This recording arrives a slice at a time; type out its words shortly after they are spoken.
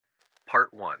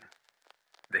Part 1.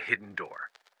 The Hidden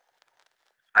Door.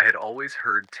 I had always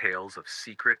heard tales of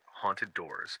secret, haunted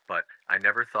doors, but I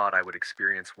never thought I would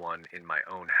experience one in my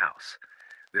own house.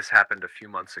 This happened a few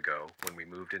months ago when we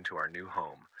moved into our new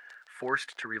home,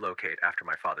 forced to relocate after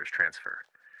my father's transfer.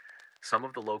 Some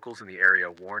of the locals in the area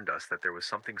warned us that there was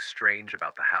something strange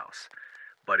about the house,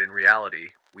 but in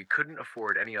reality, we couldn't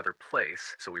afford any other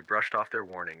place, so we brushed off their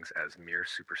warnings as mere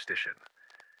superstition.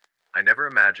 I never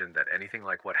imagined that anything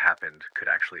like what happened could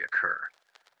actually occur.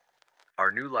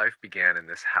 Our new life began in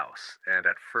this house, and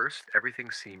at first everything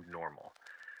seemed normal.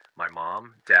 My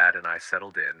mom, dad, and I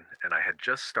settled in, and I had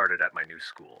just started at my new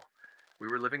school. We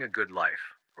were living a good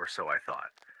life, or so I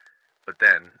thought. But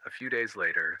then, a few days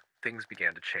later, things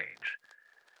began to change.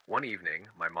 One evening,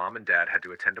 my mom and dad had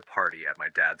to attend a party at my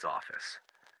dad's office.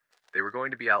 They were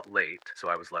going to be out late, so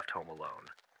I was left home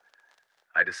alone.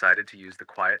 I decided to use the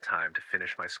quiet time to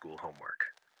finish my school homework.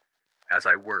 As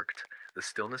I worked, the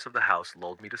stillness of the house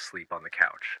lulled me to sleep on the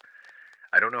couch.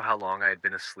 I don't know how long I had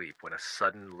been asleep when a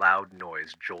sudden loud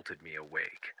noise jolted me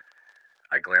awake.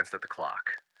 I glanced at the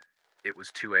clock. It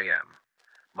was 2 a.m.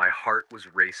 My heart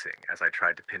was racing as I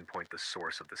tried to pinpoint the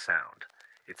source of the sound.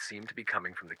 It seemed to be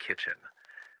coming from the kitchen,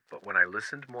 but when I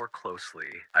listened more closely,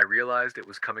 I realized it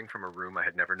was coming from a room I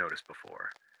had never noticed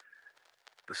before.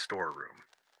 The storeroom.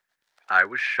 I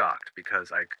was shocked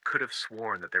because I could have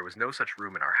sworn that there was no such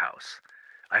room in our house.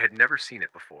 I had never seen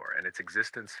it before, and its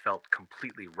existence felt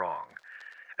completely wrong,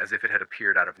 as if it had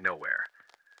appeared out of nowhere.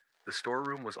 The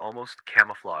storeroom was almost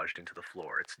camouflaged into the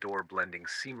floor, its door blending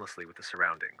seamlessly with the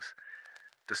surroundings.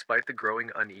 Despite the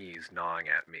growing unease gnawing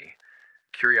at me,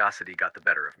 curiosity got the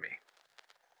better of me.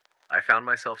 I found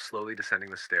myself slowly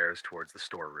descending the stairs towards the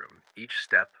storeroom, each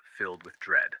step filled with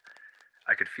dread.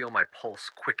 I could feel my pulse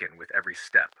quicken with every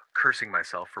step, cursing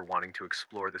myself for wanting to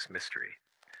explore this mystery.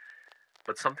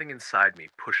 But something inside me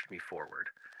pushed me forward.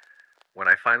 When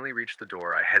I finally reached the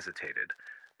door, I hesitated,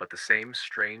 but the same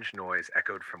strange noise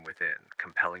echoed from within,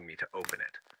 compelling me to open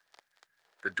it.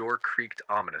 The door creaked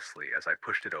ominously as I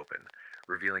pushed it open,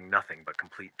 revealing nothing but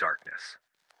complete darkness.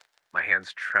 My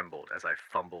hands trembled as I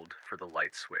fumbled for the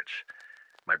light switch,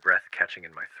 my breath catching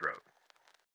in my throat.